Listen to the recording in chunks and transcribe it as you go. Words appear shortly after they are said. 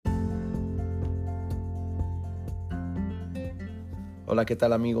Hola, ¿qué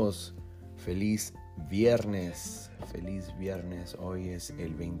tal amigos? Feliz viernes. Hoy es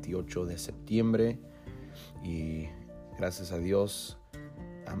el 28 de septiembre y gracias a Dios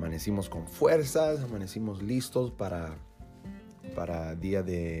amanecimos con fuerzas, amanecimos listos para día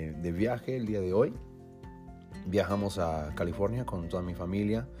de viaje el día de hoy. Viajamos a California con toda mi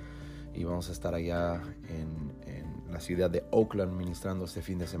familia y vamos a estar allá en la ciudad de Oakland ministrando este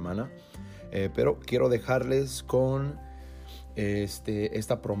fin de semana. Pero quiero dejarles con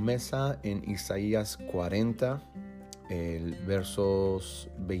esta promesa en Isaías 40, el versos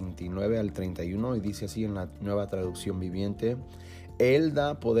 29 al 31, y dice así en la Nueva Traducción Viviente: Él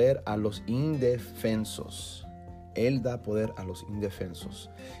da poder a los indefensos. Él da poder a los indefensos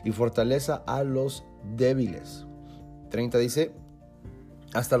y fortaleza a los débiles. 30 dice: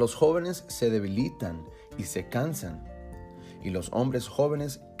 hasta los jóvenes se debilitan y se cansan, y los hombres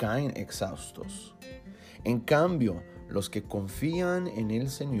jóvenes caen exhaustos. En cambio, los que confían en el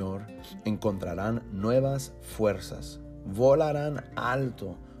Señor encontrarán nuevas fuerzas, volarán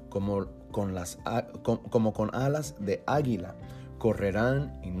alto como con alas de águila,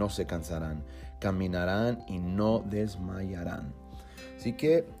 correrán y no se cansarán, caminarán y no desmayarán. Así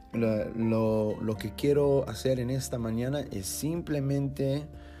que lo que quiero hacer en esta mañana es simplemente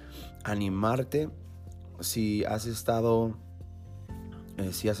animarte. Si has estado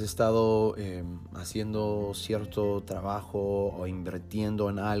haciendo cierto trabajo o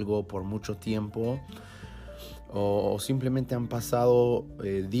invirtiendo en algo por mucho tiempo, o simplemente han pasado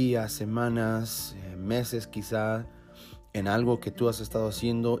días, semanas, meses quizá en algo que tú has estado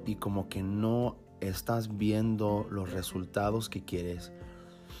haciendo y como que no estás viendo los resultados que quieres,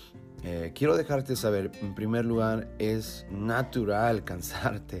 quiero dejarte saber, en primer lugar, es natural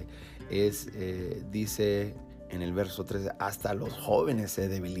cansarte. Dice en el verso 13, hasta los jóvenes se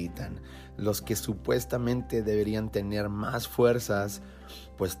debilitan. Los que supuestamente deberían tener más fuerzas,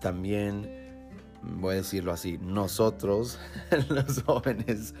 pues también, voy a decirlo así, nosotros, los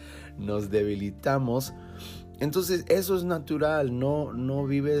jóvenes, nos debilitamos. Entonces eso es natural, no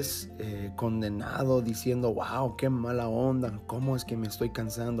vives condenado diciendo, wow, qué mala onda, cómo es que me estoy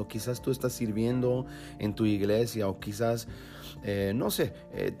cansando. Quizás tú estás sirviendo en tu iglesia o quizás,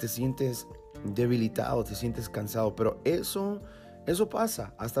 te sientes debilitado, te sientes cansado, pero eso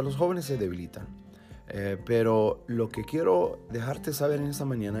pasa, hasta los jóvenes se debilitan. Pero lo que quiero dejarte saber en esta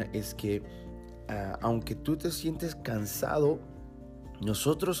mañana es que aunque tú te sientes cansado,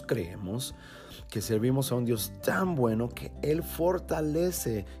 nosotros creemos que servimos a un Dios tan bueno que Él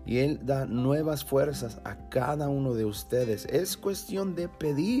fortalece y Él da nuevas fuerzas a cada uno de ustedes. Es cuestión de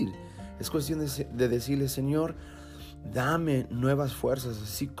pedir, es cuestión de decirle, Señor, dame nuevas fuerzas,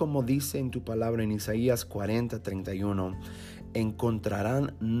 así como dice en tu palabra en Isaías 40, 31,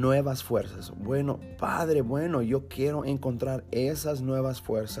 encontrarán nuevas fuerzas. Bueno, Padre, yo quiero encontrar esas nuevas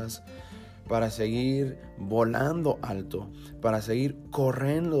fuerzas para seguir volando alto, para seguir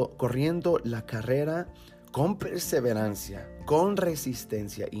corriendo la carrera con perseverancia, con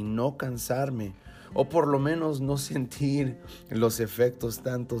resistencia y no cansarme, o por lo menos no sentir los efectos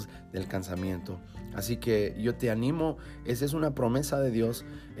tantos del cansamiento. Así que yo te animo, esa es una promesa de Dios,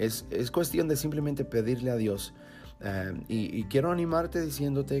 es cuestión de simplemente pedirle a Dios. Y quiero animarte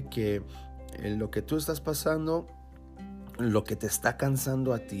diciéndote que lo que tú estás pasando, lo que te está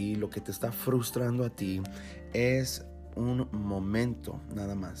cansando a ti, lo que te está frustrando a ti, es un momento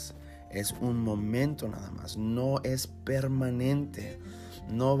nada más. Es un momento nada más. No es permanente.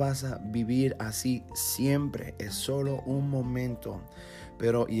 No vas a vivir así siempre. Es solo un momento.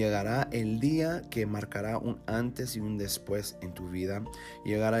 Pero llegará el día que marcará un antes y un después en tu vida.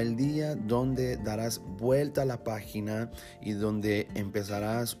 Llegará el día donde darás vuelta a la página y donde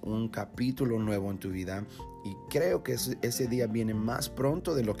empezarás un capítulo nuevo en tu vida. Y creo que ese día viene más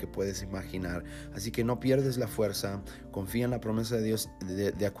pronto de lo que puedes imaginar. Así que no pierdes la fuerza. Confía en la promesa de Dios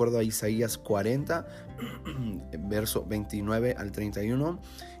de acuerdo a Isaías 40, verso 29 al 31.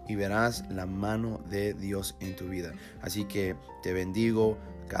 Y verás la mano de Dios en tu vida. Así que te bendigo,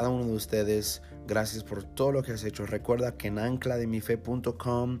 cada uno de ustedes. Gracias por todo lo que has hecho. Recuerda que en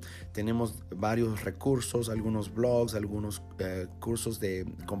anclademife.com tenemos varios recursos, algunos blogs, algunos cursos de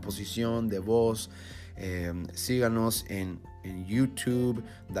composición, de voz. Síganos en YouTube,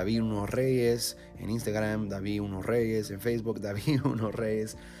 David Unos Reyes, en Instagram, David Unos Reyes, en Facebook, David Unos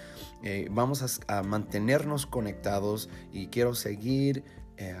Reyes. Vamos a mantenernos conectados y quiero seguir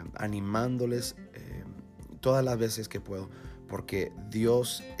animándoles todas las veces que puedo, porque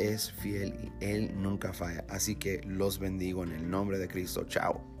Dios es fiel y Él nunca falla. Así que los bendigo en el nombre de Cristo.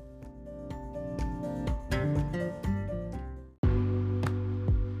 Chao.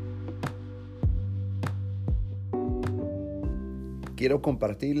 quiero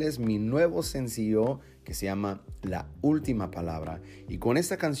compartirles mi nuevo sencillo que se llama La Última Palabra. Y con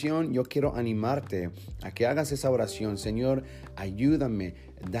esta canción yo quiero animarte a que hagas esa oración. Señor, ayúdame,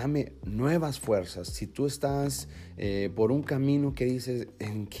 dame nuevas fuerzas. Si tú estás por un camino que dices,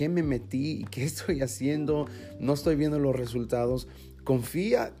 ¿en qué me metí? ¿Qué estoy haciendo? No estoy viendo los resultados.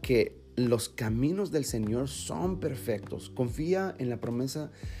 Confía que los caminos del Señor son perfectos. Confía en la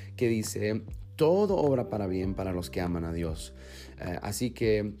promesa que dice, todo obra para bien para los que aman a Dios. Así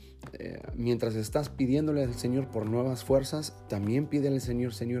que mientras estás pidiéndole al Señor por nuevas fuerzas, también pídele al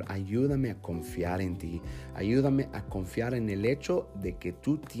Señor, Señor, ayúdame a confiar en ti. Ayúdame a confiar en el hecho de que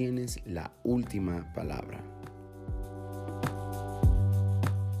tú tienes la última palabra.